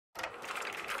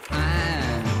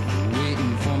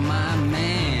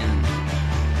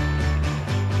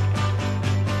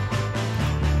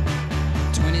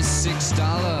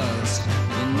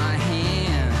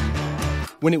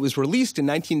When it was released in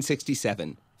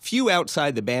 1967, few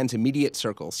outside the band's immediate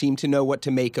circle seemed to know what to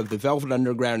make of the Velvet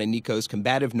Underground and Nico's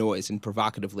combative noise and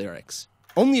provocative lyrics.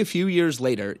 Only a few years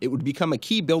later, it would become a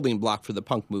key building block for the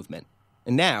punk movement.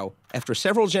 And now, after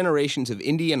several generations of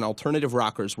indie and alternative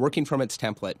rockers working from its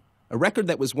template, a record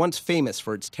that was once famous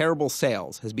for its terrible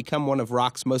sales has become one of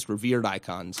rock's most revered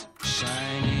icons.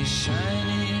 Shiny,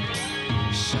 shiny,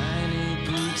 shiny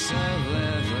boots of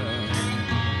leather,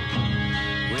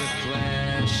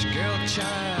 whiplash, girl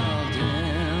child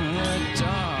in the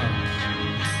dark.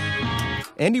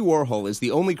 Andy Warhol is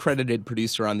the only credited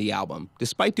producer on the album,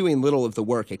 despite doing little of the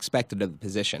work expected of the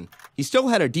position. He still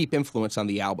had a deep influence on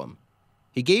the album.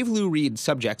 He gave Lou Reed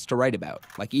subjects to write about,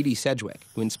 like Edie Sedgwick,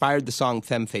 who inspired the song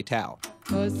Femme Fatale.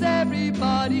 'Cause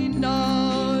everybody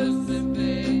knows the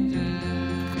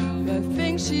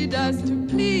things she does to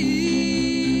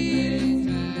please.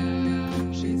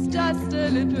 She's just a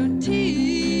little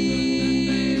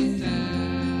tease.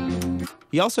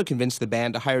 He also convinced the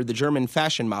band to hire the German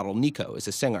fashion model Nico as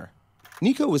a singer.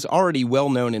 Nico was already well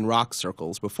known in rock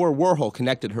circles before Warhol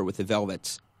connected her with the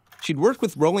Velvets. She'd worked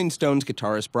with Rolling Stones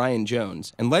guitarist Brian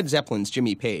Jones and Led Zeppelin's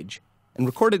Jimmy Page, and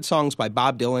recorded songs by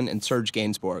Bob Dylan and Serge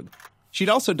Gainsbourg. She'd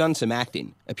also done some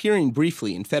acting, appearing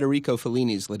briefly in Federico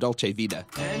Fellini's La Dolce Vita.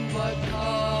 And what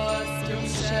costume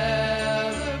shall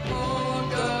the poor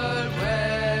girl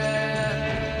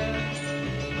wear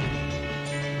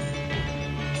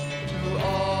to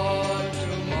all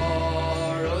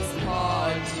tomorrow's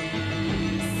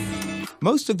parties?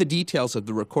 Most of the details of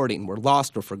the recording were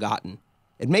lost or forgotten.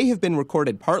 It may have been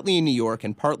recorded partly in New York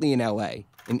and partly in L.A.,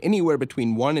 in anywhere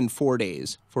between 1 and 4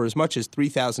 days, for as much as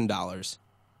 $3,000.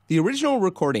 The original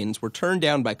recordings were turned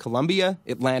down by Columbia,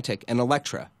 Atlantic, and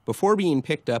Elektra before being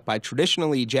picked up by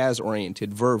traditionally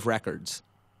jazz-oriented Verve Records.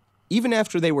 Even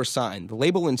after they were signed, the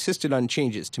label insisted on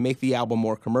changes to make the album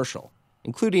more commercial,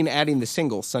 including adding the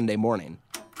single Sunday Morning.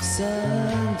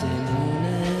 Sunday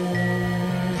morning,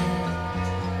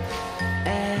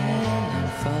 and I'm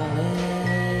falling.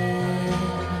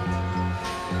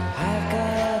 I've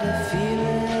got a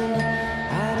feeling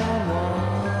I don't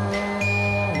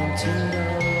want to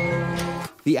know.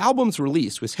 The album's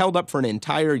release was held up for an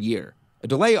entire year, a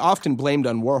delay often blamed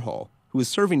on Warhol, who was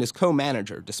serving as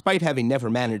co-manager despite having never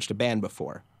managed a band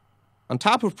before. On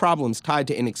top of problems tied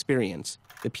to inexperience,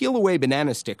 the peel-away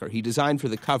banana sticker he designed for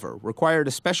the cover required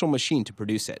a special machine to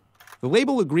produce it. The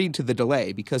label agreed to the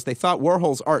delay because they thought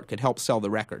Warhol's art could help sell the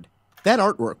record. That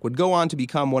artwork would go on to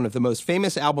become one of the most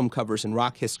famous album covers in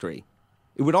rock history.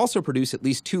 It would also produce at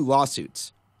least 2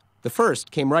 lawsuits. The first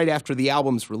came right after the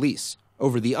album's release,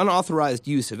 over the unauthorized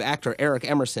use of actor Eric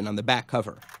Emerson on the back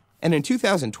cover. And in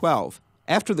 2012,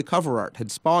 after the cover art had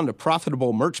spawned a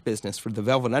profitable merch business for the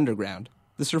Velvet Underground,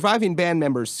 the surviving band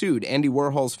members sued Andy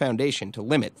Warhol's foundation to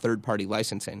limit third-party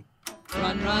licensing.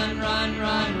 Run, run, run,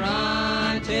 run,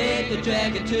 run, take the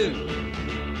dragon too.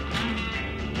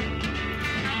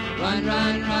 Run,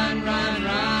 run, run, run,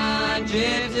 run,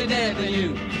 gypsy death for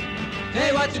you.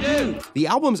 Hey, what you do? The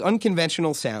album's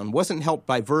unconventional sound wasn't helped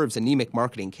by Verve's anemic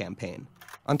marketing campaign.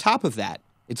 On top of that,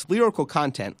 its lyrical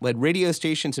content led radio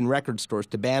stations and record stores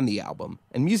to ban the album,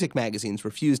 and music magazines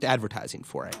refused advertising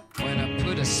for it. When I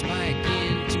put a spike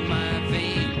into my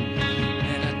vein,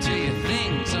 and I tell you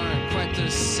things aren't quite the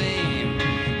same.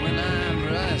 When I'm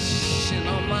rushing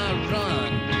on my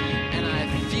run, and I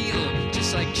feel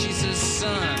just like Jesus'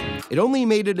 son. It only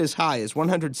made it as high as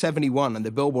 171 on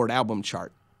the Billboard album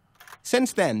chart.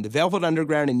 Since then, the Velvet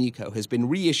Underground and Nico has been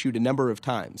reissued a number of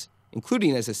times,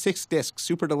 including as a 6-disc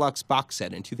Super Deluxe box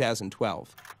set in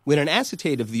 2012. When an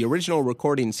acetate of the original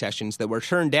recording sessions that were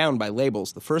turned down by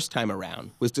labels the first time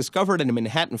around was discovered in a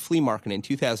Manhattan flea market in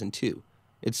 2002,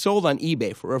 it sold on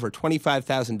eBay for over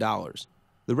 $25,000.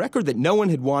 The record that no one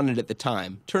had wanted at the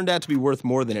time turned out to be worth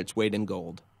more than its weight in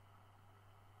gold.